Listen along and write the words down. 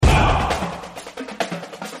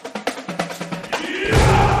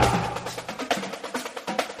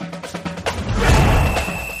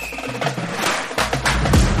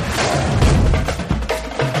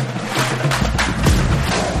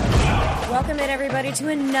in, everybody, to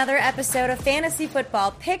another episode of Fantasy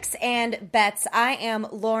Football Picks and Bets. I am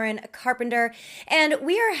Lauren Carpenter, and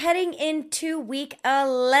we are heading into Week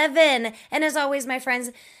 11. And as always, my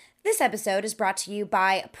friends, this episode is brought to you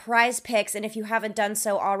by Prize Picks, and if you haven't done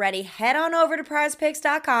so already, head on over to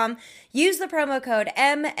prizepicks.com, use the promo code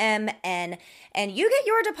MMN, and you get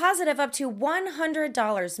your deposit of up to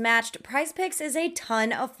 $100 matched. Prize Picks is a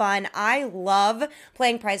ton of fun. I love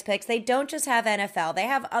playing Prize Picks. They don't just have NFL, they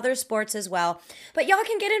have other sports as well. But y'all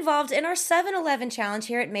can get involved in our 7-Eleven challenge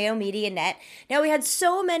here at Mayo Media Net. Now, we had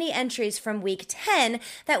so many entries from Week 10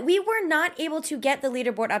 that we were not able to get the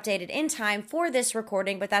leaderboard updated in time for this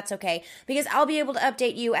recording, but that's okay, because I'll be able to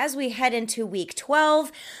update you as we head into Week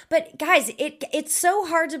 12. But guys, it's so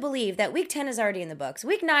hard to believe that Week 10 is already in the books.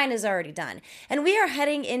 Week 9 is already done, and we are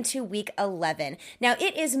heading into Week 11. Now,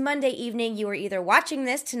 it is Monday evening. You are either watching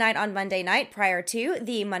this tonight on Monday night prior to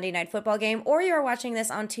the Monday Night Football game, or you are watching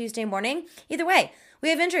this on Tuesday morning. Either way, we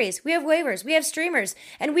have injuries, we have waivers, we have streamers,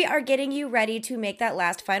 and we are getting you ready to make that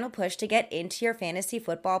last final push to get into your fantasy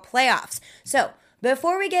football playoffs. So,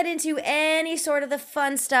 before we get into any sort of the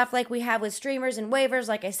fun stuff like we have with streamers and waivers,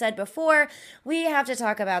 like I said before, we have to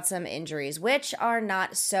talk about some injuries, which are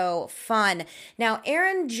not so fun. Now,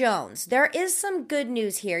 Aaron Jones, there is some good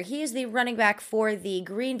news here. He is the running back for the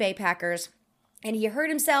Green Bay Packers, and he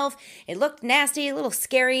hurt himself. It looked nasty, a little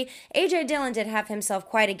scary. A.J. Dillon did have himself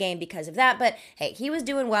quite a game because of that, but hey, he was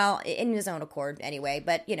doing well in his own accord anyway,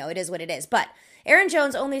 but you know, it is what it is. But Aaron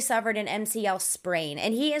Jones only suffered an MCL sprain,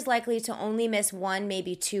 and he is likely to only miss 1,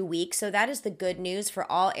 maybe 2 weeks, so that is the good news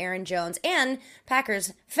for all Aaron Jones and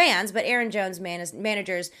Packers fans, but Aaron Jones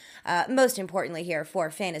managers, most importantly here for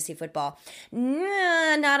fantasy football.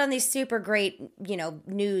 Not on the super great,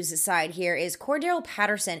 news side here is Cordarrelle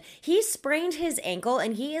Patterson. He sprained his ankle,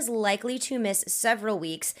 and he is likely to miss several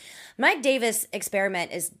weeks. Mike Davis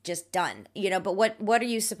experiment is just done, but what are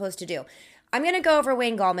you supposed to do? I'm going to go over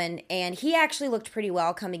Wayne Gallman, and he actually looked pretty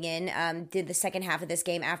well coming in, did the second half of this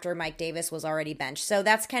game after Mike Davis was already benched. So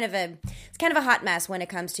that's kind of a hot mess when it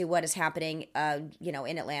comes to what is happening,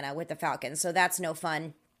 in Atlanta with the Falcons. So that's no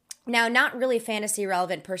fun. Now, not really fantasy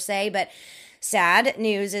relevant per se, but sad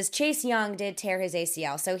news is Chase Young did tear his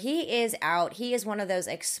ACL, so he is out. He is one of those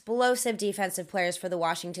explosive defensive players for the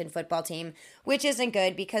Washington football team, which isn't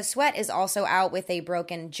good because Sweat is also out with a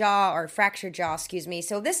broken jaw, or fractured jaw,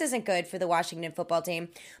 so this isn't good for the Washington football team.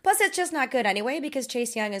 Plus, it's just not good anyway because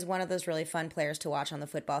Chase Young is one of those really fun players to watch on the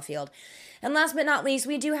football field. And last but not least,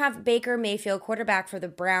 we do have Baker Mayfield, quarterback for the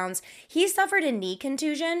Browns. He suffered a knee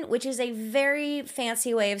contusion, which is a very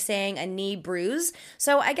fancy way of saying a knee bruise,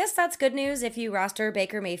 so I guess that's good news if you roster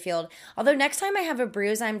Baker Mayfield. Although next time I have a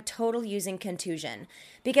bruise, I'm total using contusion,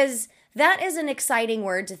 because that is an exciting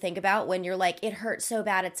word to think about when you're like, it hurts so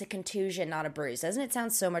bad it's a contusion, not a bruise. Doesn't it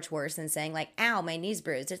sound so much worse than saying like, ow, my knee's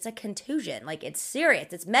bruised? It's a contusion. Like, it's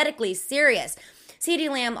serious. It's medically serious. CeeDee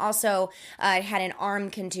Lamb also had an arm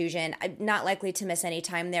contusion. I'm not likely to miss any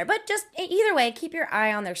time there, but just either way, keep your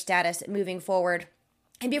eye on their status moving forward.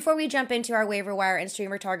 And before we jump into our waiver wire and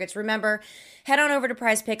streamer targets, remember, head on over to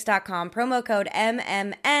prizepicks.com, promo code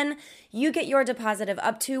MMN. You get your deposit of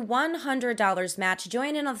up to $100 match.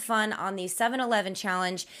 Join in on the fun on the 7-Eleven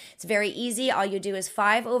challenge. It's very easy. All you do is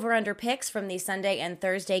 5 over-under picks from the Sunday and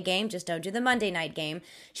Thursday game. Just don't do the Monday night game.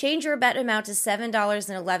 Change your bet amount to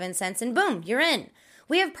 $7.11, and boom, you're in.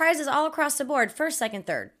 We have prizes all across the board, first, second,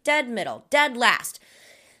 third, dead middle, dead last.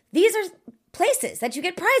 These are places that you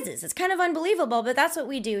get prizes. It's kind of unbelievable, but that's what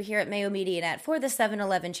we do here at Mayo Media Net for the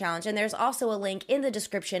 7-Eleven challenge. And there's also a link in the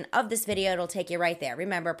description of this video. It'll take you right there.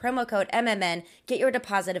 Remember, promo code MMN, get your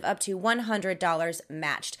deposit of up to $100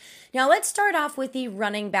 matched. Now let's start off with the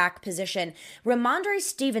running back position. Ramondre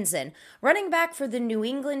Stevenson, running back for the New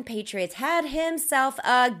England Patriots, had himself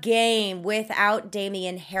a game without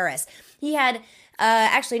Damian Harris. He had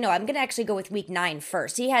I'm going to go with week 9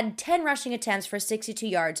 first. He had 10 rushing attempts for 62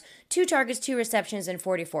 yards, 2 targets, 2 receptions, and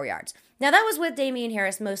 44 yards. Now, that was with Damian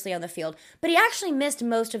Harris mostly on the field, but he actually missed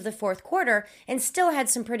most of the fourth quarter and still had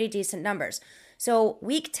some pretty decent numbers. So,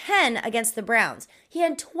 week 10 against the Browns, he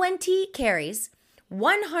had 20 carries,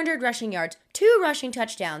 100 rushing yards, 2 rushing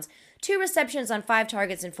touchdowns, 2 receptions on 5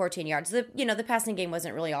 targets and 14 yards. The passing game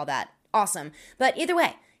wasn't really all that awesome, but either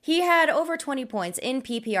way, He had over 20 points in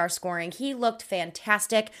PPR scoring. He looked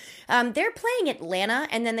fantastic. They're playing Atlanta,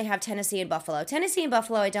 and then they have Tennessee and Buffalo. Tennessee and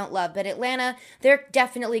Buffalo I don't love, but Atlanta, there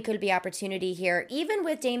definitely could be opportunity here, even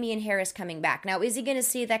with Damian Harris coming back. Now, is he going to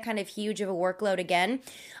see that kind of huge of a workload again?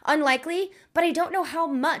 Unlikely, but I don't know how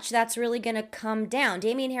much that's really going to come down.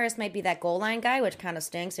 Damian Harris might be that goal line guy, which kind of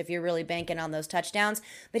stinks if you're really banking on those touchdowns,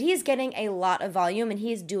 but he's getting a lot of volume, and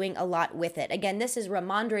he's doing a lot with it. Again, this is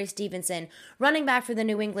Ramondre Stevenson, running back for the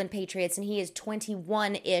New England Patriots, and he is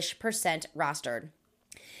 21-ish% rostered.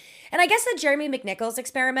 And I guess the Jeremy McNichols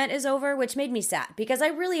experiment is over, which made me sad because I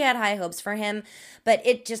really had high hopes for him, but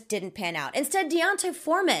it just didn't pan out. Instead, D'Onta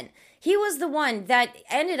Foreman, he was the one that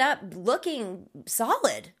ended up looking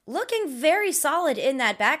solid, looking very solid in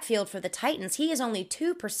that backfield for the Titans. He is only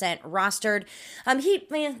 2% rostered.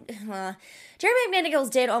 Jeremy McNichols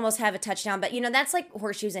did almost have a touchdown, but that's like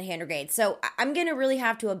horseshoes and hand grenades. So I'm going to really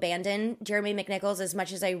have to abandon Jeremy McNichols as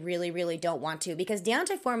much as I really, really don't want to, because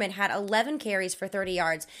D'Onta Foreman had 11 carries for 30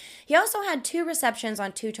 yards. He also had 2 receptions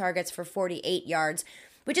on 2 targets for 48 yards.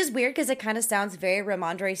 Which is weird because it kind of sounds very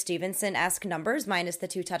Ramondre Stevenson-esque numbers minus the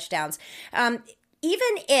 2 touchdowns. Even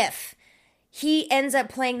if he ends up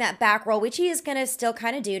playing that back role, which he is going to still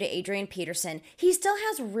kind of do to Adrian Peterson, he still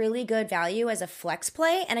has really good value as a flex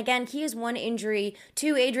play. And again, he is one injury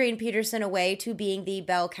to Adrian Peterson away to being the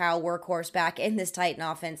bell cow workhorse back in this Titan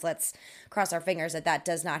offense. Let's cross our fingers that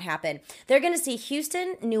does not happen. They're going to see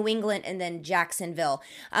Houston, New England, and then Jacksonville.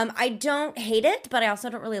 I don't hate it, but I also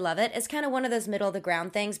don't really love it. It's kind of one of those middle of the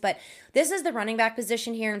ground things, but this is the running back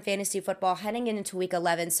position here in fantasy football heading into week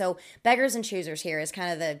 11. So beggars and choosers here is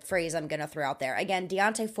kind of the phrase I'm going to throw out there. Again,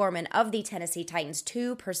 D'Onta Foreman of the Tennessee Titans,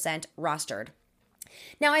 2% rostered.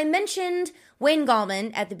 Now, I mentioned Wayne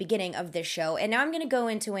Gallman at the beginning of this show, and now I'm going to go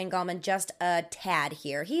into Wayne Gallman just a tad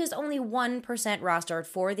here. He is only 1% rostered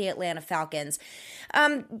for the Atlanta Falcons.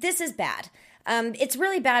 This is bad. It's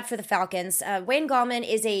really bad for the Falcons. Wayne Gallman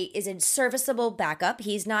is a serviceable backup.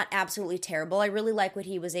 He's not absolutely terrible. I really like what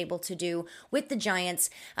he was able to do with the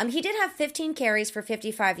Giants. He did have 15 carries for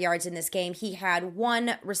 55 yards in this game. He had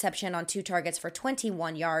 1 reception on 2 targets for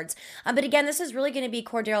 21 yards. But again, this is really going to be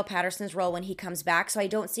Cordero Patterson's role when he comes back, so I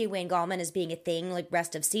don't see Wayne Gallman as being a thing like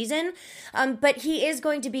rest of season. But he is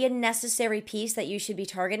going to be a necessary piece that you should be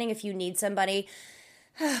targeting if you need somebody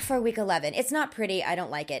for week 11. It's not pretty. I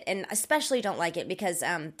don't like it. And especially don't like it because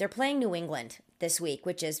they're playing New England this week,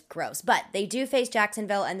 which is gross. But they do face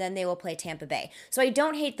Jacksonville, and then they will play Tampa Bay. So I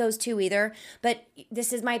don't hate those two either, but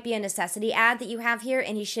might be a necessity ad that you have here,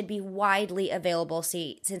 and he should be widely available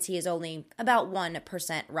since he is only about 1%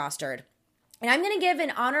 rostered. And I'm going to give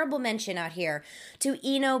an honorable mention out here to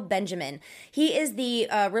Eno Benjamin. He is the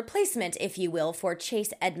replacement, if you will, for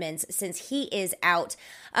Chase Edmonds since he is out.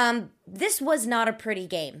 This was not a pretty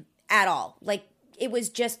game at all. It was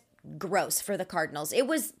just gross for the Cardinals. It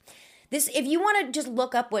was this. If you want to just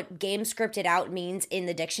look up what game scripted out means in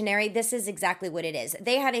the dictionary, this is exactly what it is.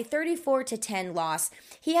 They had a 34-10 loss.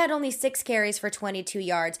 He had only 6 carries for 22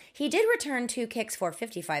 yards. He did return 2 kicks for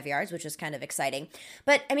 55 yards, which was kind of exciting.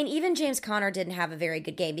 But, even James Conner didn't have a very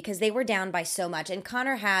good game because they were down by so much. And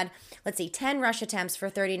Conner had, 10 rush attempts for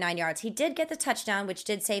 39 yards. He did get the touchdown, which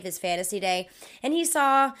did save his fantasy day. And he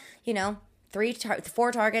saw,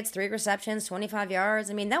 4 targets, 3 receptions, 25 yards.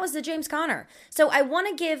 That was the James Conner. So I want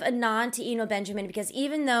to give a nod to Eno Benjamin because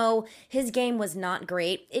even though his game was not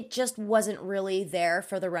great, it just wasn't really there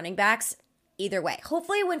for the running backs. Either way,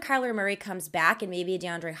 hopefully when Kyler Murray comes back and maybe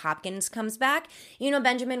DeAndre Hopkins comes back, Eno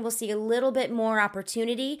Benjamin will see a little bit more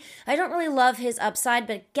opportunity. I don't really love his upside,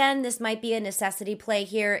 but again, this might be a necessity play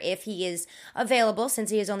here if he is available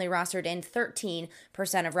since he is only rostered in 13%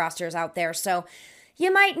 of rosters out there. So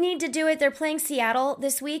you might need to do it. They're playing Seattle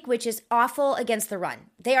this week, which is awful against the run.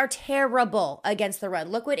 They are terrible against the run.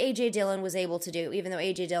 Look what A.J. Dillon was able to do, even though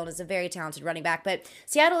A.J. Dillon is a very talented running back. But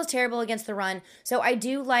Seattle is terrible against the run. So I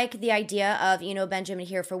do like the idea of, Eno Benjamin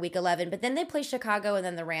here for week 11. But then they play Chicago and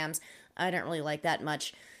then the Rams. I don't really like that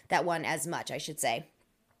one as much, I should say.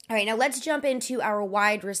 All right, now let's jump into our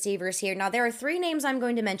wide receivers here. Now, there are 3 names I'm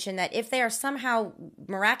going to mention that if they are somehow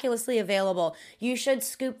miraculously available, you should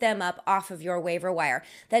scoop them up off of your waiver wire.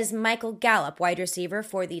 That is Michael Gallup, wide receiver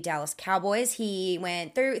for the Dallas Cowboys. He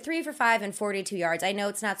went 3 for 5 and 42 yards. I know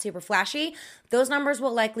it's not super flashy. Those numbers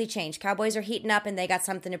will likely change. Cowboys are heating up and they got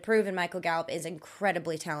something to prove, and Michael Gallup is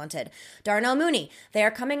incredibly talented. Darnell Mooney, they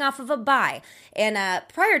are coming off of a bye. And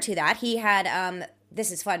prior to that, he had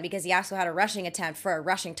this is fun because he also had a rushing attempt for a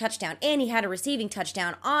rushing touchdown, and he had a receiving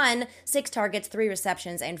touchdown on 6 targets, 3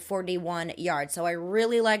 receptions, and 41 yards. So I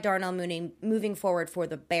really like Darnell Mooney moving forward for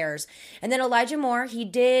the Bears. And then Elijah Moore, he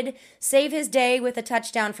did save his day with a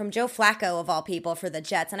touchdown from Joe Flacco, of all people, for the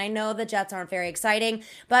Jets. And I know the Jets aren't very exciting,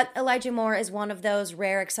 but Elijah Moore is one of those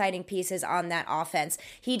rare, exciting pieces on that offense.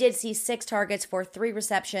 He did see 6 targets for 3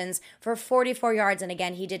 receptions for 44 yards, and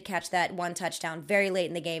again, he did catch that 1 touchdown very late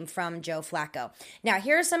in the game from Joe Flacco. Now,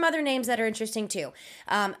 here are some other names that are interesting too.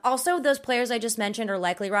 Also, those players I just mentioned are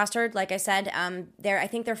likely rostered. Like I said, I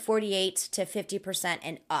think they're 48 to 50%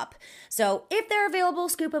 and up. So if they're available,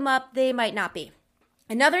 scoop them up. They might not be.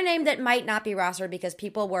 Another name that might not be rostered because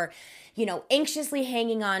people were, anxiously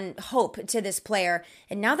hanging on hope to this player.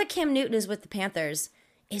 And now that Cam Newton is with the Panthers,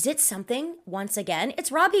 is it something once again?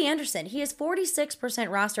 It's Robbie Anderson. He is 46%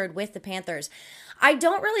 rostered with the Panthers. I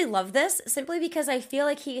don't really love this simply because I feel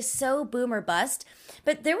like he is so boom or bust.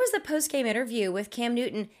 But there was the post-game interview with Cam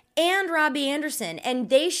Newton and Robbie Anderson, and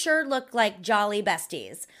they sure looked like jolly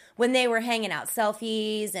besties when they were hanging out,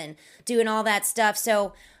 selfies and doing all that stuff.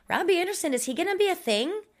 So Robbie Anderson, is he going to be a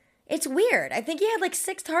thing? It's weird. I think he had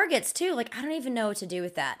 6 targets too. I don't even know what to do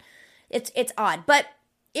with that. It's odd. But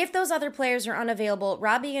if those other players are unavailable,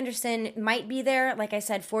 Robbie Anderson might be there. Like I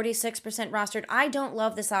said, 46% rostered. I don't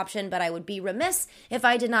love this option, but I would be remiss if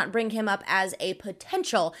I did not bring him up as a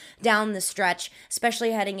potential down the stretch,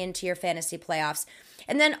 especially heading into your fantasy playoffs.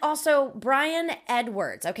 And then also Bryan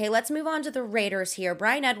Edwards. Okay, let's move on to the Raiders here.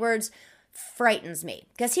 Bryan Edwards frightens me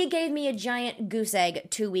because he gave me a giant goose egg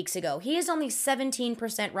 2 weeks ago. He is only 17%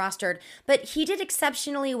 rostered, but he did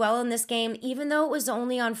exceptionally well in this game, even though it was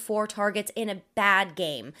only on 4 targets in a bad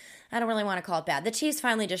game. I don't really want to call it bad. The Chiefs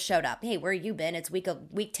finally just showed up. Hey, where you been? It's week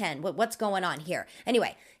 10. What's going on here?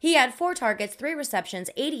 Anyway, he had 4 targets, 3 receptions,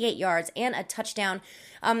 88 yards, and a touchdown.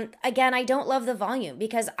 Again, I don't love the volume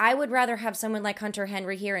because I would rather have someone like Hunter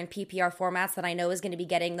Henry here in PPR formats that I know is going to be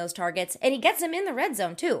getting those targets, and he gets them in the red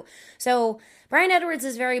zone too. So Bryan Edwards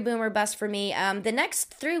is very boom or bust for me. The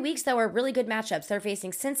next 3 weeks, though, are really good matchups. They're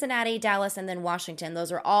facing Cincinnati, Dallas, and then Washington.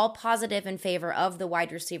 Those are all positive in favor of the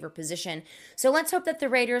wide receiver position. So let's hope that the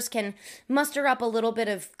Raiders can muster up a little bit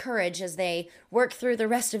of courage as they work through the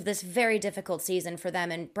rest of this very difficult season for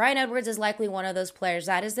them. And Bryan Edwards is likely one of those players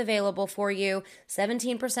that is available for you.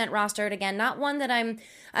 17% rostered. Again, not one that I'm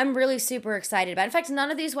really super excited about. In fact,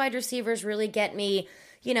 none of these wide receivers really get me,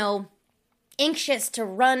 anxious to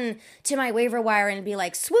run to my waiver wire and be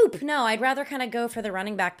like, swoop. No, I'd rather kind of go for the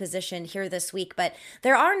running back position here this week. But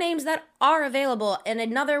there are names that are available. And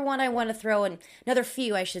another one I want to throw in, another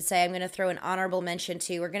few, I should say, I'm going to throw an honorable mention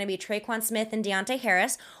to are going to be Tre'Quan Smith and Deontay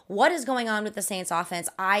Harris. What is going on with the Saints offense?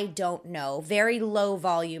 I don't know. Very low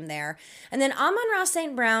volume there. And then Amon-Ra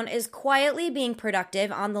St. Brown is quietly being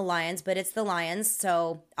productive on the Lions, but it's the Lions,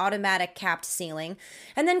 so automatic capped ceiling.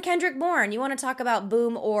 And then Kendrick Bourne, you want to talk about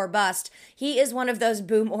boom or bust. He is one of those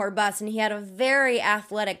boom or bust, and he had a very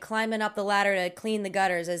athletic climbing up the ladder to clean the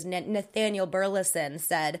gutters, as Nathaniel Burleson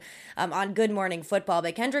said on Good Morning Football.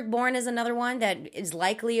 But Kendrick Bourne is another one that is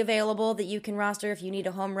likely available that you can roster if you need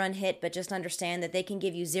a home run hit, but just understand that they can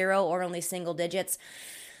give you 0 or only single digits.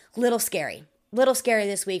 Little scary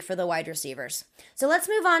this week for the wide receivers. So let's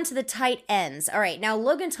move on to the tight ends. All right, now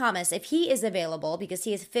Logan Thomas, if he is available, because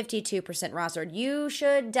he is 52% rostered, you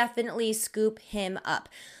should definitely scoop him up.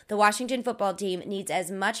 The Washington football team needs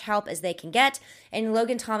as much help as they can get, and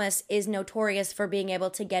Logan Thomas is notorious for being able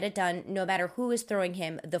to get it done no matter who is throwing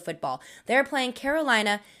him the football. They're playing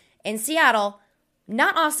Carolina and Seattle.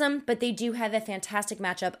 Not awesome, but they do have a fantastic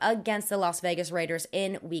matchup against the Las Vegas Raiders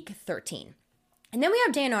in Week 13. And then we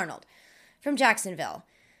have Dan Arnold from Jacksonville,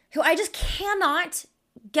 who I just cannot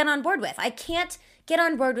get on board with. I can't get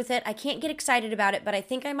on board with it. I can't get excited about it, but I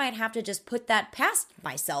think I might have to just put that past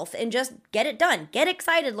myself and just get it done. Get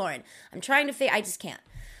excited, Lauren. I'm trying to I just can't.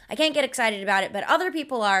 I can't get excited about it, but other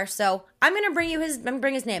people are, so I'm going to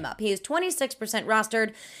bring his name up. He is 26%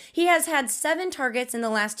 rostered. He has had 7 targets in the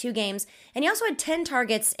last 2 games, and he also had 10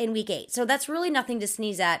 targets in week 8, so that's really nothing to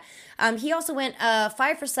sneeze at. He also went 5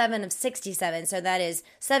 for 7 of 67, so that is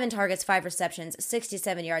 7 targets, 5 receptions,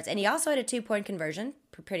 67 yards, and he also had a 2-point conversion.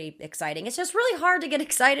 Pretty exciting. It's just really hard to get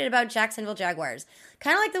excited about Jacksonville Jaguars.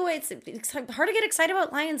 Kind of like the way it's hard to get excited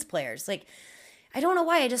about Lions players. I don't know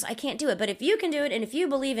why, I can't do it. But if you can do it and if you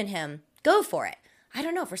believe in him, go for it. I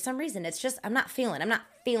don't know, for some reason, it's just, I'm not feeling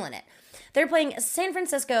it. They're playing San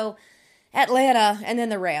Francisco, Atlanta, and then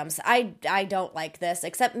the Rams. I don't like this,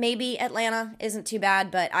 except maybe Atlanta isn't too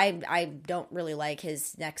bad, but I don't really like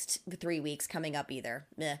his next 3 weeks coming up either.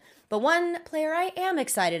 But one player I am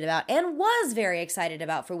excited about, and was very excited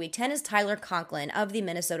about for Week 10, is Tyler Conklin of the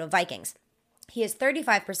Minnesota Vikings. He is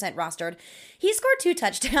 35% rostered. He scored 2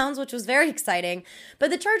 touchdowns, which was very exciting, but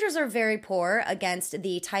the Chargers are very poor against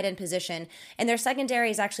the tight end position, and their secondary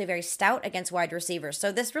is actually very stout against wide receivers.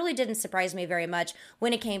 So this really didn't surprise me very much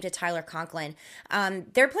when it came to Tyler Conklin.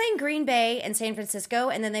 They're playing Green Bay and San Francisco,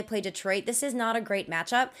 and then they play Detroit. This is not a great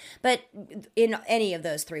matchup, but in any of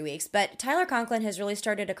those 3 weeks. But Tyler Conklin has really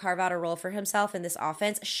started to carve out a role for himself in this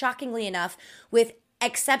offense, shockingly enough, with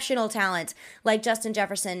exceptional talent like Justin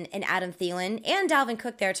Jefferson and Adam Thielen and Dalvin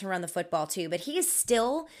Cook there to run the football too. But he is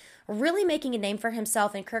still really making a name for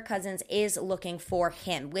himself, and Kirk Cousins is looking for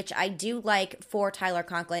him, which I do like for Tyler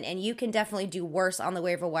Conklin. And you can definitely do worse on the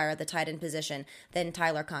waiver wire at the tight end position than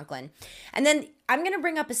Tyler Conklin. And then I'm going to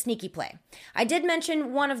bring up a sneaky play. I did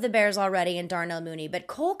mention one of the Bears already in Darnell Mooney, but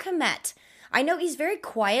Cole Kmet, I know he's very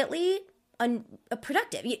quietly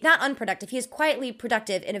productive, not unproductive. He is quietly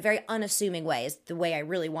productive in a very unassuming way, is the way I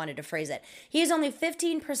really wanted to phrase it. He is only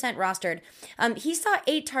 15% rostered. He saw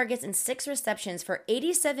 8 targets and 6 receptions for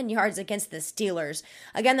 87 yards against the Steelers.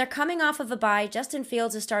 Again, they're coming off of a bye. Justin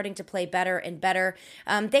Fields is starting to play better and better.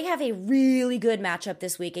 They have a really good matchup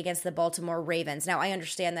this week against the Baltimore Ravens. Now, I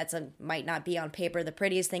understand might not be on paper the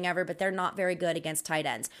prettiest thing ever, but they're not very good against tight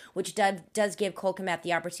ends, which does give Cole Kmet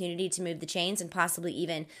the opportunity to move the chains and possibly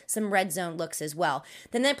even some red zone looks as well.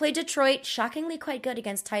 Then they play Detroit, shockingly quite good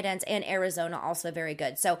against tight ends, and Arizona also very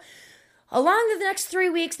good. So along the next 3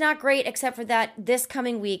 weeks, not great, except for this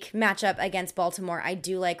coming week matchup against Baltimore. I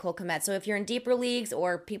do like Cole Kmet. So if you're in deeper leagues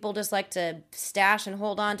or people just like to stash and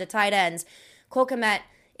hold on to tight ends, Cole Kmet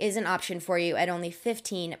is an option for you at only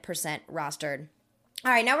 15% rostered.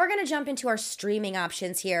 All right, now we're going to jump into our streaming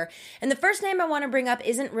options here. And the first name I want to bring up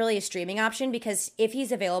isn't really a streaming option because if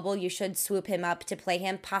he's available, you should swoop him up to play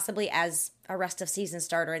him possibly as a rest of season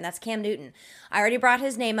starter, and that's Cam Newton. I already brought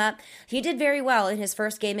his name up. He did very well in his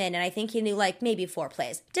first game in, and I think he knew maybe 4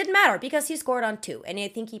 plays. Didn't matter because he scored on 2, and I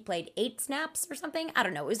think he played 8 snaps or something. I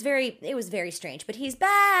don't know. It was very strange, but he's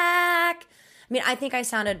back. I mean, I think I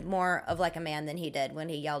sounded more of like a man than he did when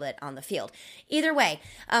he yelled it on the field. Either way,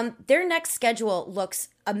 their next schedule looks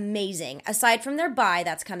amazing. Aside from their bye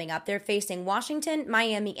that's coming up, they're facing Washington,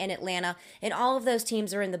 Miami, and Atlanta, and all of those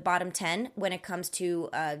teams are in the bottom 10 when it comes to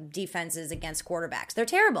defenses against quarterbacks. They're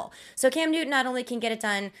terrible. So Cam Newton not only can get it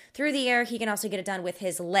done through the air, he can also get it done with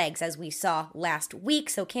his legs, as we saw last week.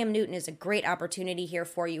 So Cam Newton is a great opportunity here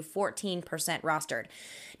for you, 14% rostered.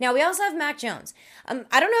 Now, we also have Mac Jones.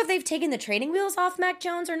 I don't know if they've taken the training wheels off Mac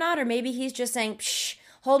Jones or not, or maybe he's just saying, psh,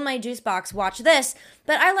 hold my juice box, watch this.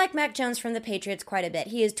 But I like Mac Jones from the Patriots quite a bit.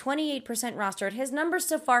 He is 28% rostered. His numbers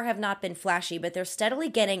so far have not been flashy, but they're steadily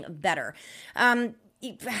getting better. Can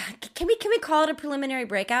we call it a preliminary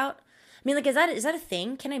breakout? I mean, is that a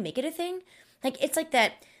thing? Can I make it a thing? It's like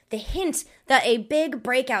that the hint that a big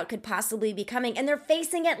breakout could possibly be coming, and they're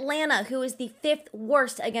facing Atlanta, who is the 5th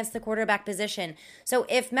worst against the quarterback position. So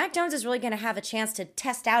if Mac Jones is really going to have a chance to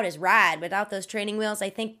test out his ride without those training wheels, I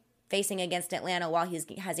think facing against Atlanta while he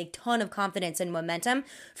has a ton of confidence and momentum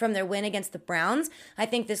from their win against the Browns, I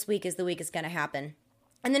think this week is the week it's going to happen.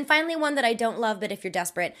 And then finally, one that I don't love, but if you're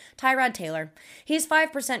desperate, Tyrod Taylor. He's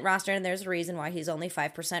 5% rostered, and there's a reason why he's only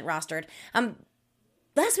 5% rostered.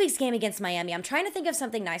 Last week's game against Miami, I'm trying to think of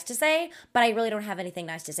something nice to say, but I really don't have anything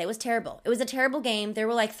nice to say. It was terrible. It was a terrible game. There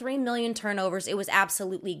were 3 million turnovers. It was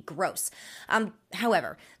absolutely gross.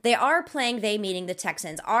 However, they meaning the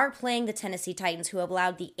Texans, are playing the Tennessee Titans, who have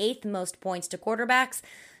allowed the 8th most points to quarterbacks.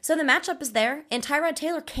 So the matchup is there, and Tyrod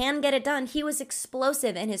Taylor can get it done. He was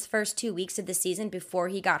explosive in his first 2 weeks of the season before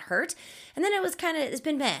he got hurt, and then it's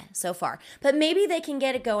been meh so far. But maybe they can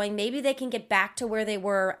get it going. Maybe they can get back to where they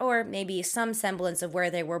were, or maybe some semblance of where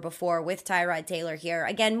they were before with Tyrod Taylor here.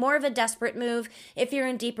 Again, more of a desperate move if you're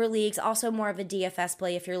in deeper leagues, also more of a DFS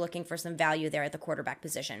play if you're looking for some value there at the quarterback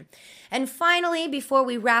position. And finally, before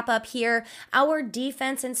we wrap up here, our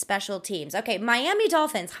defense and special teams. Okay, Miami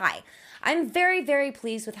Dolphins, hi. I'm very, very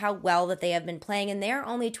pleased with how well that they have been playing, and they're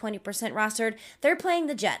only 20% rostered. They're playing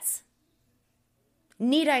the Jets.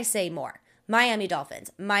 Need I say more? Miami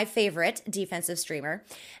Dolphins, my favorite defensive streamer.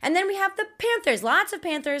 And then we have the Panthers. Lots of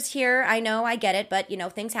Panthers here. I know, I get it, but,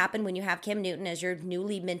 things happen when you have Cam Newton as your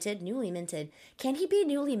newly minted. Can he be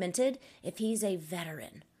newly minted if he's a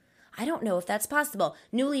veteran? I don't know if that's possible.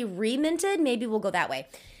 Newly reminted? Maybe we'll go that way.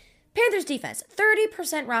 Panthers defense,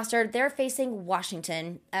 30% rostered. They're facing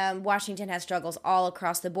Washington. Washington has struggles all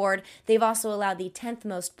across the board. They've also allowed the 10th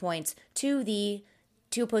most points to the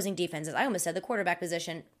two opposing defenses. I almost said the quarterback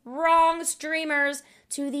position. Wrong, streamers,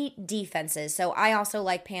 to the defenses. So I also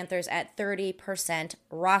like Panthers at 30%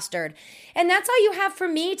 rostered. And that's all you have for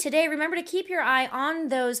me today. Remember to keep your eye on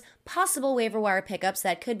those possible waiver wire pickups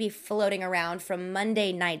that could be floating around from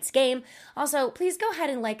Monday night's game. Also, please go ahead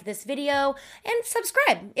and like this video and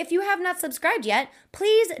subscribe. If you have not subscribed yet,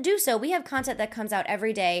 please do so. We have content that comes out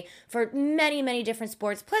every day for many, many different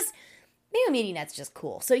sports. Plus, Mayo Media Net's just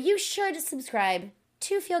cool. So you should subscribe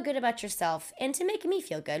to feel good about yourself and to make me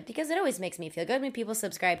feel good, because it always makes me feel good when people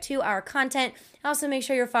subscribe to our content. Also, make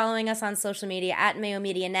sure you're following us on social media at Mayo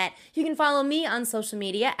Media Net. You can follow me on social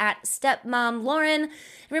media at StepMomLauren.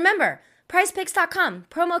 Remember, PrizePicks.com,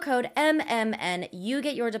 promo code MMN. You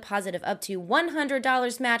get your deposit of up to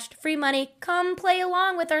 $100 matched, free money. Come play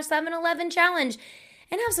along with our 7-Eleven challenge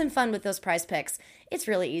and have some fun with those Prize Picks. It's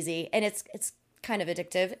really easy, and it's kind of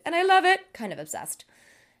addictive, and I love it. Kind of obsessed.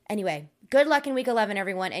 Anyway, good luck in week 11,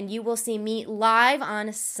 everyone, and you will see me live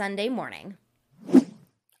on Sunday morning.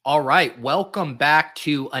 All right, welcome back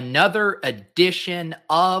to another edition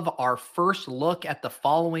of our first look at the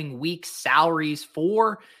following week's salaries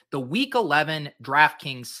for the Week 11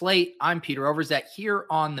 DraftKings slate. I'm Peter Overzet here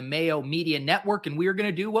on the Mayo Media Network, and we are going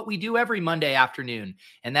to do what we do every Monday afternoon,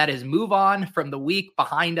 and that is move on from the week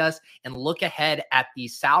behind us and look ahead at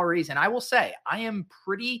these salaries. And I will say, I am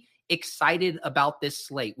pretty excited about this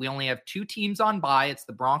slate. We only have two teams on bye. It's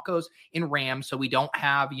the Broncos and Rams. So we don't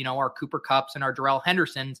have, our Cooper Kupps and our Darrell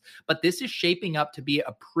Hendersons, but this is shaping up to be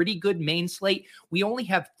a pretty good main slate. We only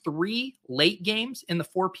have 3 late games in the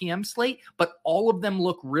 4 p.m. slate, but all of them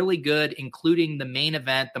look really good, including the main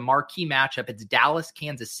event, the marquee matchup. It's Dallas,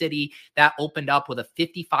 Kansas City. That opened up with a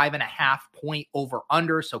 55.5 point over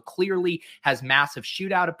under. So clearly has massive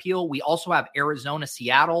shootout appeal. We also have Arizona,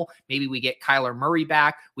 Seattle. Maybe we get Kyler Murray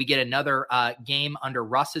back. We get another game under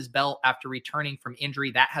Russ's belt after returning from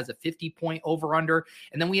injury. That has a 50-point over-under.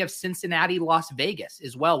 And then we have Cincinnati, Las Vegas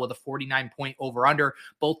as well with a 49-point over-under.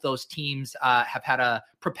 Both those teams have had a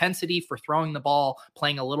propensity for throwing the ball,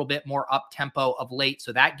 playing a little bit more up-tempo of late.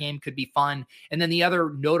 So that game could be fun. And then the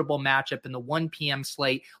other notable matchup in the 1 p.m.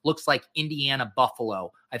 slate looks like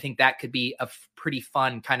Indiana-Buffalo. I think that could be a pretty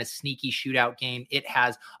fun kind of sneaky shootout game. It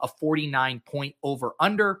has a 49-point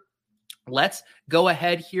over-under. Let's go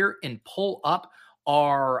ahead here and pull up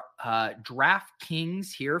our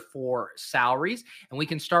DraftKings here for salaries, and we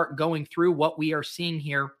can start going through what we are seeing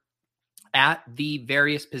here at the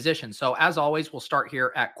various positions. So as always, we'll start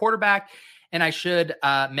here at quarterback. And I should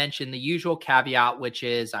mention the usual caveat, which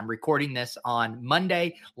is I'm recording this on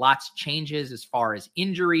Monday. Lots changes as far as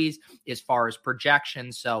injuries, as far as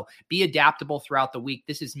projections. So be adaptable throughout the week.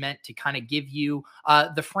 This is meant to kind of give you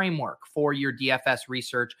the framework for your DFS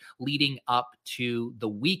research leading up to the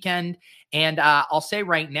weekend. And I'll say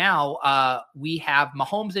right now, we have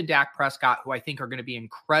Mahomes and Dak Prescott, who I think are going to be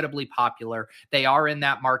incredibly popular. They are in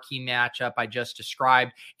that marquee matchup I just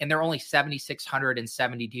described, and they're only 7,600 and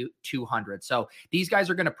 7,200. So these guys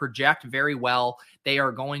are going to project very well. They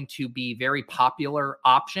are going to be very popular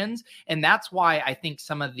options. And that's why I think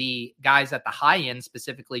some of the guys at the high end,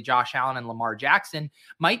 specifically Josh Allen and Lamar Jackson,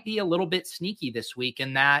 might be a little bit sneaky this week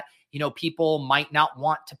in that, people might not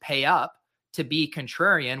want to pay up to be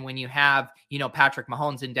contrarian when you have, Patrick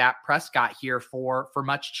Mahomes and Dak Prescott here for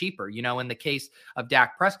much cheaper. In the case of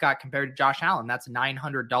Dak Prescott compared to Josh Allen, that's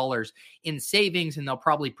 $900 in savings, and they'll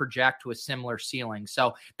probably project to a similar ceiling.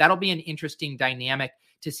 So that'll be an interesting dynamic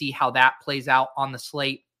to see how that plays out on the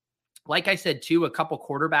slate. Like I said, too, a couple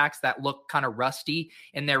quarterbacks that look kind of rusty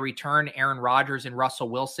in their return, Aaron Rodgers and Russell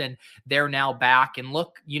Wilson, they're now back and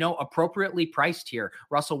look, appropriately priced here.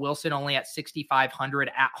 Russell Wilson only at 6,500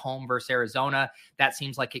 at home versus Arizona. That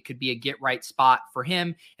seems like it could be a get-right spot for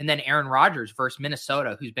him. And then Aaron Rodgers versus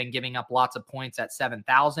Minnesota, who's been giving up lots of points at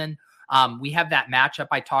 7,000. We have that matchup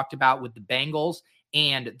I talked about with the Bengals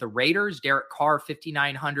and the Raiders. Derek Carr,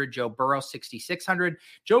 5,900, Joe Burrow, 6,600.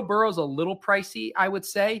 Joe Burrow's a little pricey, I would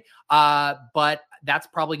say, but that's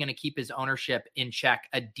probably going to keep his ownership in check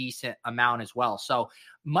a decent amount as well. So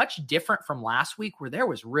much different from last week where there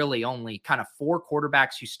was really only kind of 4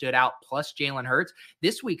 quarterbacks who stood out plus Jalen Hurts.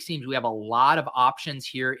 This week seems we have a lot of options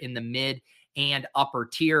here in the mid and upper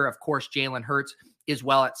tier. Of course, Jalen Hurts is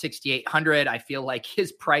well at 6,800. I feel like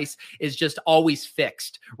his price is just always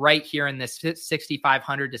fixed right here in this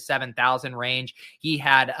 6,500 to 7,000 range. He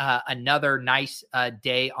had another nice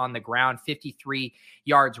day on the ground, 53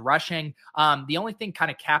 yards rushing. The only thing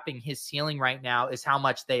kind of capping his ceiling right now is how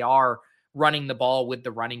much they are running the ball with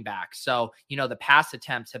the running back. So, the pass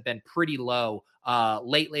attempts have been pretty low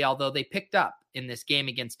lately, although they picked up in this game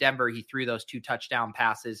against Denver. He threw those 2 touchdown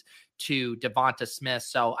passes to Devonta Smith.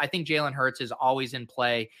 So I think Jalen Hurts is always in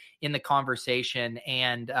play in the conversation.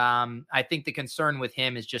 And I think the concern with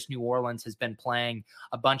him is just New Orleans has been playing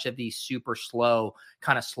a bunch of these super slow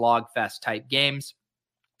kind of slogfest type games.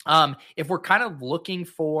 If we're kind of looking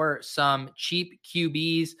for some cheap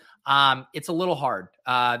QBs, it's a little hard.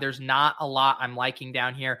 There's not a lot I'm liking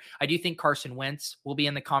down here. I do think Carson Wentz will be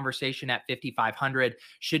in the conversation at 5,500.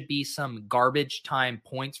 Should be some garbage time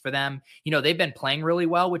points for them. You know, they've been playing really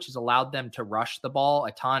well, which has allowed them to rush the ball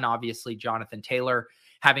a ton. Obviously, Jonathan Taylor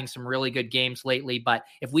having some really good games lately. But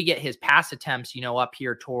if we get his pass attempts, you know, up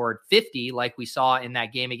here toward 50, like we saw in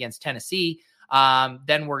that game against Tennessee,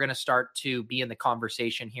 then we're going to start to be in the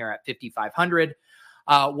conversation here at 5,500.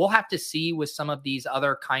 We'll have to see with some of these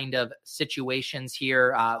other kind of situations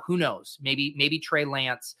here. Who knows? Maybe Trey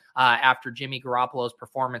Lance, after Jimmy Garoppolo's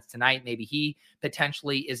performance tonight, maybe he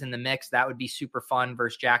potentially is in the mix. That would be super fun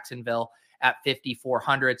versus Jacksonville at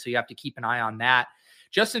 5,400. So you have to keep an eye on that.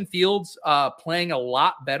 Justin Fields playing a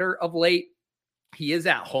lot better of late. He is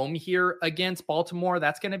at home here against Baltimore.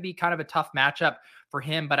 That's going to be kind of a tough matchup for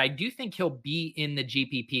him, but I do think he'll be in the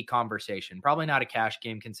GPP conversation. Probably not a cash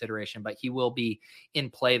game consideration, but he will be in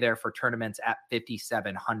play there for tournaments at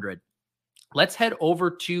 5,700. Let's head over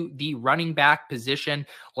to the running back position.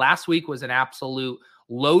 Last week was an absolute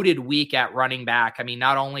loaded week at running back. I mean,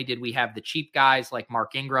 not only did we have the cheap guys like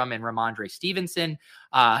Mark Ingram and Ramondre Stevenson,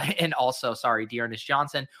 and also, D'Ernest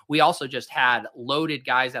Johnson, we also just had loaded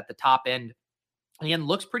guys at the top end. Again,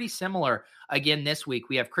 looks pretty similar again this week.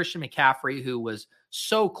 We have Christian McCaffrey, who was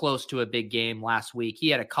so close to a big game last week. He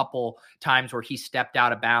had a couple times where he stepped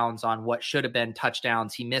out of bounds on what should have been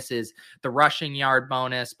touchdowns. He misses the rushing yard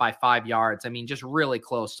bonus by 5 yards. I mean, just really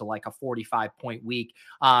close to like a 45-point week.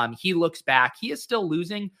 He looks back. He is still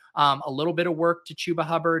losing a little bit of work to Chuba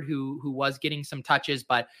Hubbard, who was getting some touches.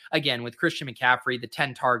 But again, with Christian McCaffrey, the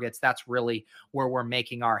 10 targets, that's really where we're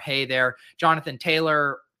making our hay there. Jonathan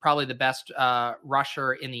Taylor, probably the best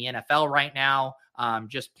rusher in the NFL right now,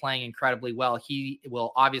 just playing incredibly well. He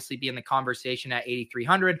will obviously be in the conversation at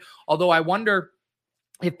 8,300, although I wonder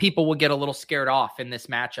if people will get a little scared off in this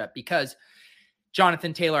matchup because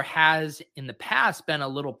Jonathan Taylor has in the past been a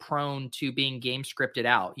little prone to being game scripted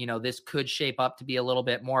out. You know, this could shape up to be a little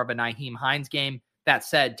bit more of a Nyheim Hines game. That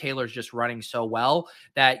said, Taylor's just running so well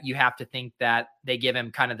that you have to think that they give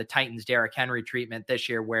him kind of the Titans Derrick Henry treatment this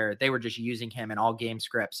year where they were just using him in all game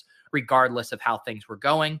scripts, regardless of how things were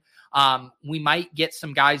going. We might get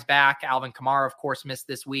some guys back. Alvin Kamara, of course, missed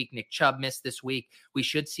this week. Nick Chubb missed this week. We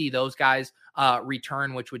should see those guys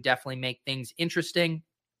return, which would definitely make things interesting.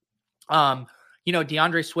 You know,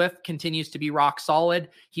 DeAndre Swift continues to be rock solid.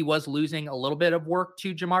 He was losing a little bit of work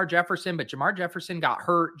to Jamar Jefferson, but Jamar Jefferson got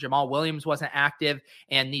hurt. Jamal Williams wasn't active.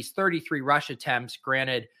 And these 33 rush attempts,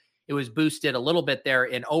 granted, it was boosted a little bit there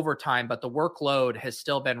in overtime, but the workload has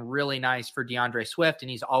still been really nice for DeAndre Swift, and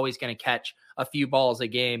he's always going to catch a few balls a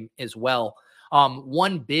game as well.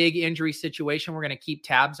 One big injury situation we're going to keep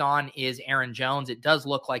tabs on is Aaron Jones. It does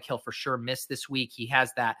look like he'll for sure miss this week. He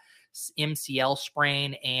has that MCL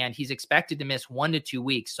sprain, and he's expected to miss 1 to 2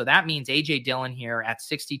 weeks. So that means A.J. Dillon here at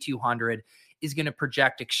 6,200 is going to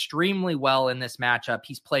project extremely well in this matchup.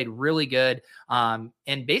 He's played really good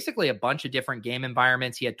in basically a bunch of different game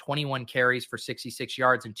environments. He had 21 carries for 66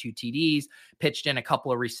 yards and 2 TDs, pitched in a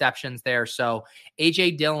couple of receptions there. So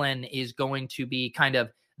A.J. Dillon is going to be kind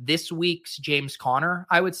of this week's James Conner,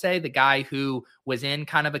 I would say, the guy who was in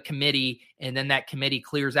kind of a committee and then that committee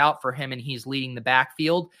clears out for him and he's leading the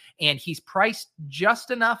backfield, and he's priced just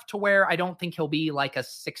enough to where I don't think he'll be like a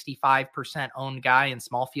 65% owned guy in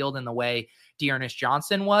small field in the way D'Ernest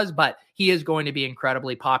Johnson was, but he is going to be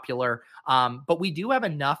incredibly popular. But we do have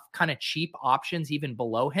enough kind of cheap options even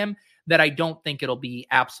below him that I don't think it'll be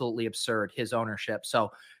absolutely absurd, his ownership.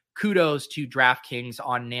 So kudos to DraftKings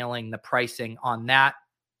on nailing the pricing on that.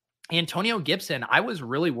 Antonio Gibson, I was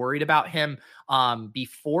really worried about him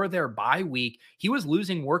before their bye week. He was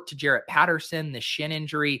losing work to Jarrett Patterson. The shin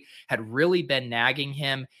injury had really been nagging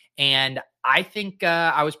him. And I think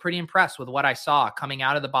I was pretty impressed with what I saw coming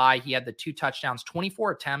out of the bye. He had the 2 touchdowns,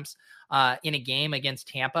 24 attempts in a game against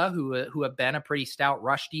Tampa, who have been a pretty stout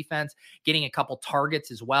rush defense, getting a couple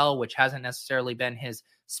targets as well, which hasn't necessarily been his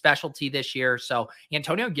specialty this year. So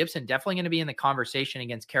Antonio Gibson definitely going to be in the conversation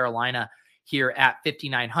against Carolina here at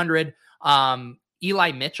 5,900.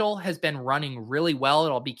 Eli Mitchell has been running really well.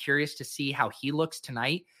 I'll be curious to see how he looks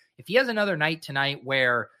tonight. If he has another night tonight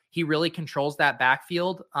where he really controls that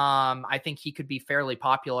backfield. I think he could be fairly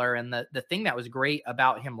popular. And the thing that was great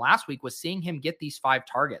about him last week was seeing him get these 5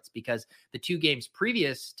 targets, because the 2 games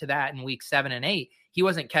previous to that in week 7 and 8, he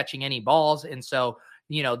wasn't catching any balls. And so,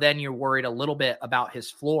 then you're worried a little bit about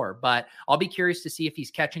his floor. But I'll be curious to see if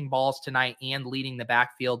he's catching balls tonight and leading the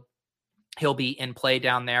backfield. He'll be in play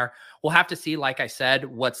down there. We'll have to see, like I said,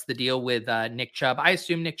 what's the deal with Nick Chubb. I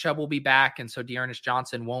assume Nick Chubb will be back, and so D'Ernest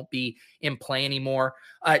Johnson won't be in play anymore.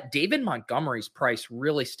 David Montgomery's price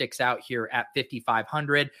really sticks out here at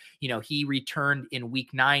 5,500. He returned in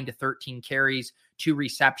week 9 to 13 carries, 2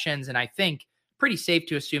 receptions, and I think pretty safe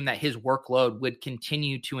to assume that his workload would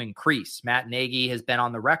continue to increase. Matt Nagy has been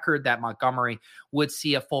on the record that Montgomery would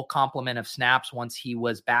see a full complement of snaps once he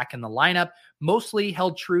was back in the lineup. Mostly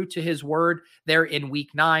held true to his word there in week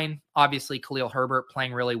 9. Obviously, Khalil Herbert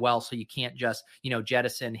playing really well, so you can't just,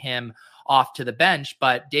 jettison him off to the bench.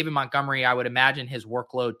 But David Montgomery, I would imagine his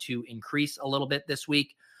workload to increase a little bit this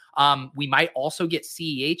week. We might also get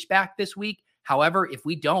CEH back this week. However, if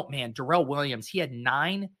we don't, Darrell Williams, he had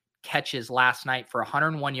 9 catches last night for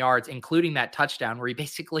 101 yards, including that touchdown where he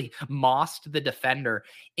basically mossed the defender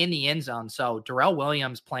in the end zone. So Darrell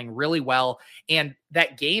Williams playing really well. And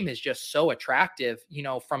that game is just so attractive,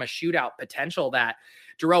 from a shootout potential, that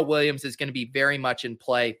Darrell Williams is going to be very much in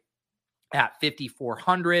play at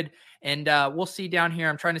 5,400. And we'll see down here.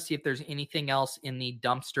 I'm trying to see if there's anything else in the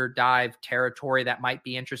dumpster dive territory that might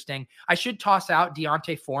be interesting. I should toss out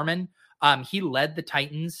D'Onta Foreman. He led the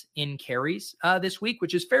Titans in carries this week,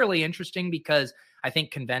 which is fairly interesting because I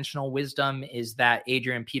think conventional wisdom is that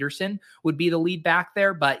Adrian Peterson would be the lead back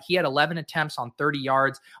there, but he had 11 attempts on 30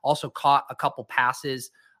 yards, also caught a couple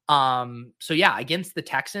passes. So yeah, against the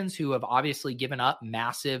Texans, who have obviously given up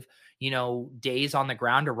massive, days on the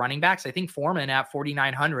ground to running backs, I think Foreman at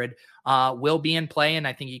 4,900 will be in play. And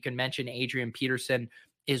I think you can mention Adrian Peterson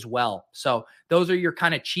as well. So those are your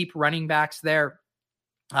kind of cheap running backs there.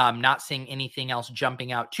 Not seeing anything else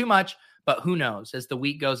jumping out too much, but who knows? As the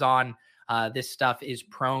week goes on, this stuff is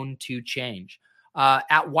prone to change.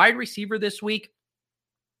 At wide receiver this week,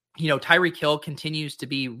 Tyreek Hill continues to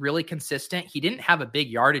be really consistent. He didn't have a big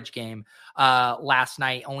yardage game last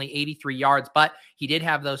night, only 83 yards, but he did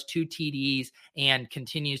have those 2 TDs and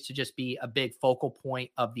continues to just be a big focal point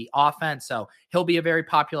of the offense. So he'll be a very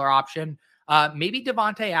popular option. Maybe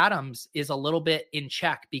Davante Adams is a little bit in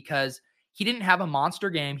check because he didn't have a monster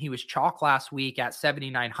game. He was chalk last week at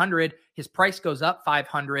 7,900. His price goes up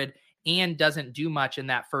 500 and doesn't do much in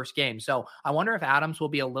that first game. So I wonder if Adams will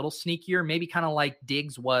be a little sneakier, maybe kind of like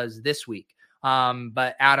Diggs was this week.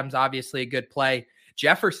 But Adams, obviously a good play.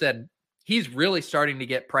 Jefferson, he's really starting to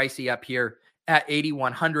get pricey up here at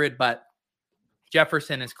 8,100, but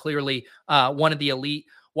Jefferson is clearly one of the elite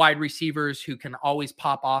wide receivers who can always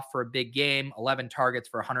pop off for a big game. 11 targets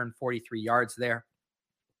for 143 yards there.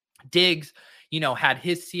 Diggs, had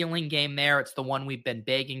his ceiling game there. It's the one we've been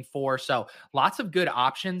begging for. So lots of good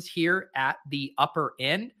options here at the upper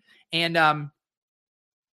end. And,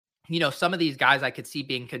 some of these guys I could see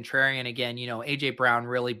being contrarian again. AJ Brown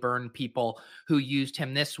really burned people who used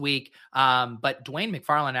him this week. But Dwayne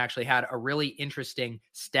McFarland actually had a really interesting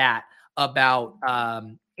stat about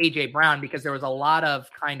AJ Brown, because there was a lot of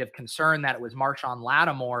kind of concern that it was Marshawn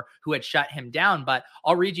Lattimore who had shut him down. But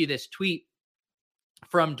I'll read you this tweet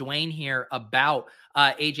from Dwayne here about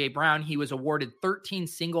AJ Brown. He was awarded 13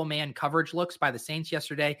 single man coverage looks by the Saints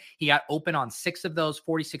yesterday. He got open on 6 of those,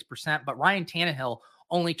 46%, but Ryan Tannehill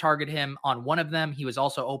only targeted him on 1 of them. He was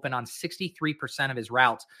also open on 63% of his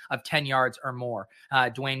routes of 10 yards or more.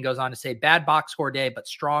 Dwayne goes on to say, bad box score day, but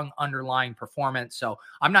strong underlying performance. So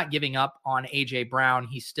I'm not giving up on AJ Brown.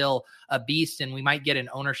 He's still a beast, and we might get an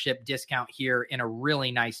ownership discount here in a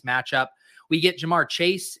really nice matchup. We get Jamar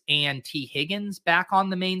Chase and T. Higgins back on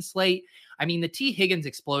the main slate. I mean, the T. Higgins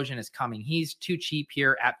explosion is coming. He's too cheap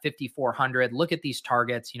here at 5,400. Look at these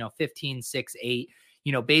targets, 15, 6, 8.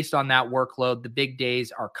 Based on that workload, the big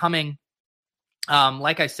days are coming.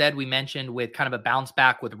 Like I said, we mentioned with kind of a bounce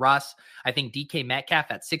back with Russ, I think DK Metcalf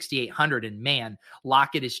at 6,800, and man,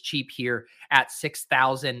 Lockett is cheap here at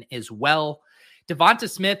 6,000 as well. Devonta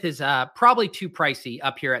Smith is probably too pricey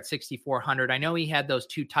up here at 6,400. I know he had those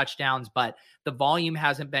 2 touchdowns, but the volume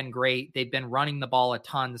hasn't been great. They've been running the ball a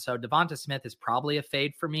ton. So Devonta Smith is probably a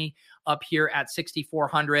fade for me up here at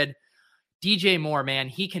 6,400. DJ Moore, man,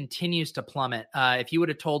 he continues to plummet. If you would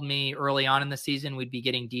have told me early on in the season we'd be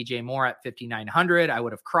getting DJ Moore at 5,900, I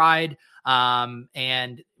would have cried.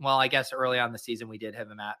 And well, I guess early on in the season we did have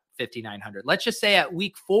him at 5,900. Let's just say at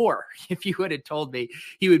week 4, if you would have told me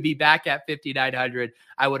he would be back at 5,900,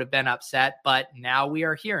 I would have been upset. But now we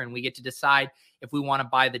are here and we get to decide if we want to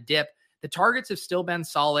buy the dip. the targets have still been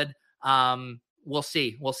solid. We'll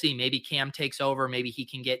see. Maybe Cam takes over. Maybe he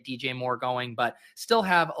can get DJ Moore going, but still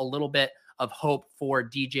have a little bit of hope for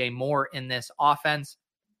DJ Moore in this offense.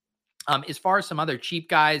 As far as some other cheap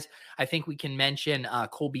guys, I think we can mention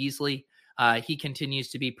Cole Beasley. He continues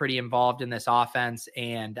to be pretty involved in this offense,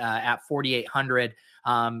 and at 4,800,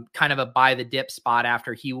 kind of a buy the dip spot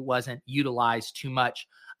after he wasn't utilized too much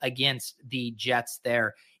against the Jets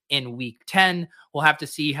there in week 10. We'll have to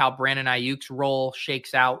see how Brandon Ayuk's role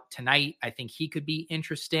shakes out tonight. I think he could be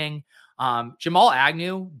interesting. Jamal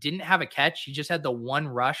Agnew didn't have a catch. He just had the one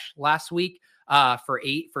rush last week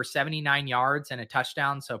for 79 yards and a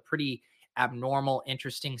touchdown. So pretty abnormal,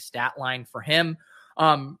 interesting stat line for him.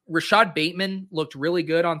 Rashad Bateman looked really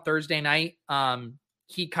good on Thursday night.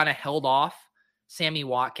 He kind of held off Sammy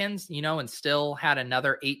Watkins, and still had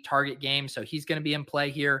another 8-target game. So he's going to be in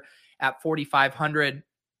play here at 4,500.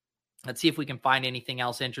 Let's see if we can find anything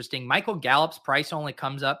else interesting. Michael Gallup's price only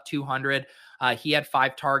comes up 200. He had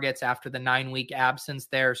 5 targets after the 9-week absence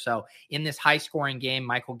there. So in this high-scoring game,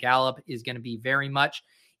 Michael Gallup is going to be very much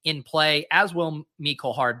in play, as will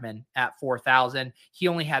Mecole Hardman at 4,000. He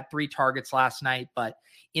only had 3 targets last night, but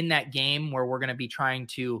in that game where we're going to be trying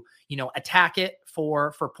to, attack it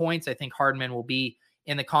for points, I think Hardman will be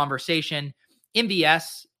in the conversation.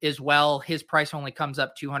 MVS as well, his price only comes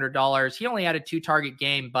up $200. He only had a 2-target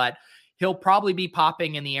game, but he'll probably be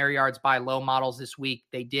popping in the air yards by low models this week.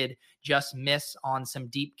 They did just miss on some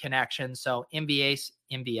deep connections. So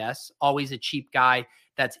MVS, always a cheap guy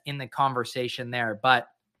that's in the conversation there. But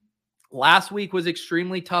last week was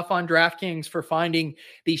extremely tough on DraftKings for finding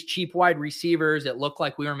these cheap wide receivers. It looked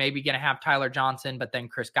like we were maybe going to have Tyler Johnson, but then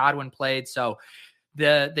Chris Godwin played. So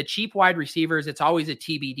the cheap wide receivers, it's always a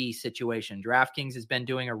TBD situation. DraftKings has been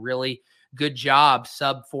doing a really good job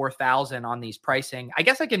sub 4,000 on these pricing. I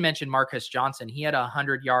guess I can mention Marcus Johnson. He had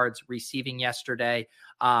 100 yards receiving yesterday,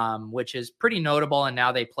 which is pretty notable. And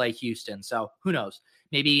now they play Houston. So who knows?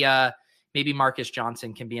 Maybe Marcus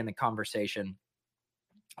Johnson can be in the conversation.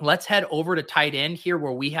 Let's head over to tight end here,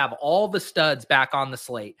 where we have all the studs back on the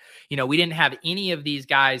slate. We didn't have any of these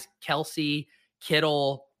guys, Kelsey,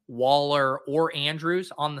 Kittle, Waller, or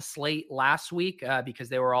Andrews, on the slate last week because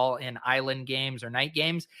they were all in island games or night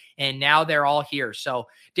games, and now they're all here. So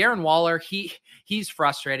Darren Waller, he's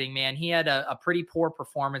frustrating, man. He had a pretty poor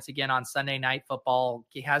performance again on Sunday Night Football.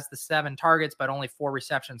 He has the 7 targets, but only 4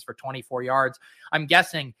 receptions for 24 yards. I'm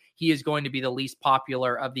guessing he is going to be the least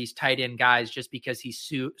popular of these tight end guys just because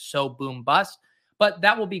he's so boom bust. But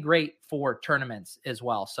that will be great for tournaments as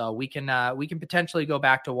well. So we can potentially go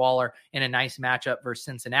back to Waller in a nice matchup versus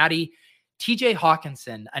Cincinnati. TJ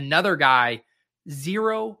Hawkinson, another guy,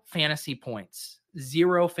 0 fantasy points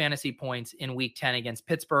in week 10 against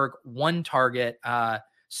Pittsburgh, 1 target.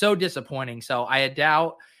 So disappointing. So I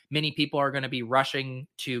doubt many people are going to be rushing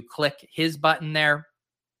to click his button there.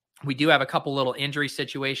 We do have a couple little injury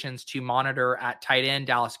situations to monitor at tight end.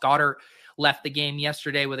 Dallas Goedert left the game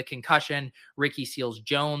yesterday with a concussion. Ricky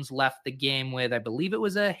Seals-Jones left the game with, I believe it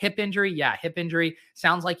was a hip injury. Yeah, hip injury.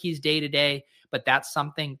 Sounds like he's day-to-day, but that's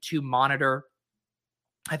something to monitor.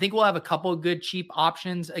 I think we'll have a couple of good cheap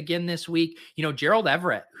options again this week. Gerald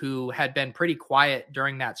Everett, who had been pretty quiet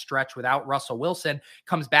during that stretch without Russell Wilson,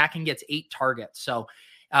 comes back and gets 8 targets. So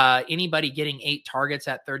anybody getting 8 targets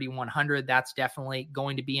at 3,100, that's definitely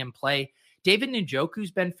going to be in play. David Njoku's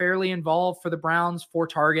been fairly involved for the Browns, 4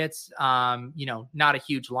 targets, not a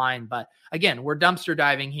huge line, but again, we're dumpster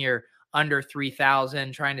diving here under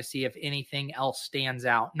 3,000, trying to see if anything else stands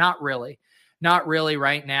out. Not really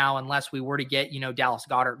right now, unless we were to get, Dallas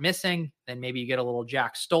Goedert missing, then maybe you get a little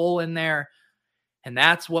Jack Stoll in there. And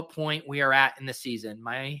that's what point we are at in the season.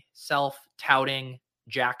 Myself touting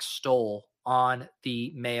Jack Stoll on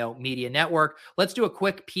the Mayo Media Network. Let's do a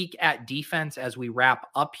quick peek at defense as we wrap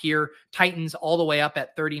up here. Titans all the way up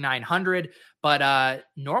at 3,900, but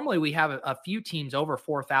normally we have a few teams over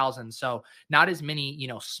 4,000, so not as many,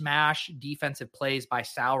 smash defensive plays by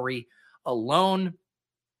salary alone.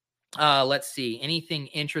 Let's see. Anything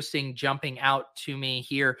interesting jumping out to me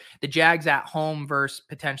here? The Jags at home versus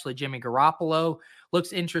potentially Jimmy Garoppolo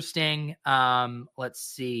looks interesting. Let's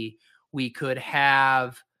see. We could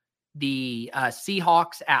have the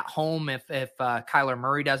Seahawks at home if Kyler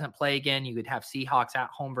Murray doesn't play again. You could have Seahawks at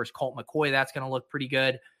home versus Colt McCoy. That's going to look pretty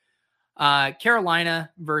good. Carolina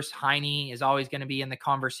versus Heine is always going to be in the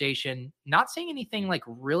conversation. Not seeing anything like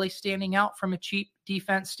really standing out from a cheap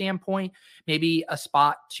defense standpoint. Maybe a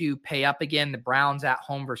spot to pay up again. The Browns at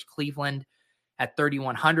home versus Cleveland at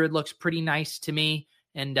 3,100 looks pretty nice to me.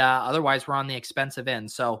 And otherwise, we're on the expensive end.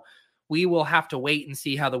 So we will have to wait and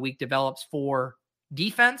see how the week develops for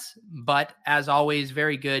defense, but as always,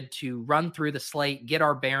 very good to run through the slate, get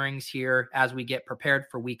our bearings here as we get prepared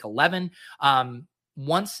for week 11.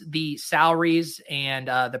 Once the salaries and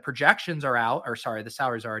the projections are out, or sorry, the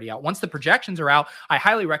salaries are already out. Once the projections are out, I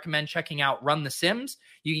highly recommend checking out Run the Sims.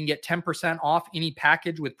 You can get 10% off any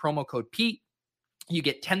package with promo code Pete. You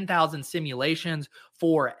get 10,000 simulations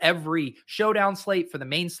for every showdown slate. For the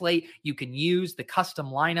main slate, you can use the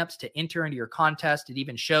custom lineups to enter into your contest. It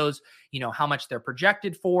even shows, how much they're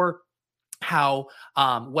projected for, how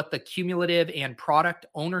what the cumulative and product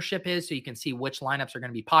ownership is, so you can see which lineups are going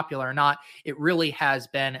to be popular or not. It really has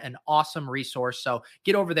been an awesome resource. So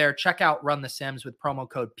get over there, check out Run the Sims with promo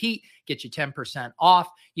code Pete, get you 10% off.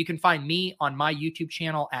 You can find me on my YouTube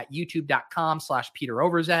channel at youtube.com/Peter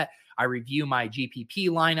Overzet. I review my GPP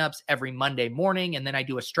lineups every Monday morning, and then I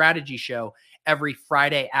do a strategy show every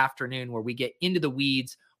Friday afternoon where we get into the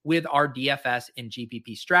weeds with our DFS and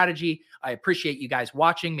GPP strategy. I appreciate you guys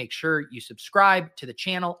watching. Make sure you subscribe to the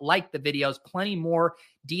channel, like the videos, plenty more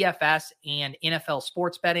DFS and NFL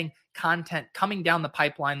sports betting content coming down the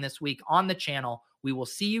pipeline this week on the channel. We will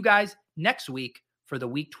see you guys next week for the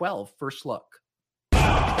Week 12 first look.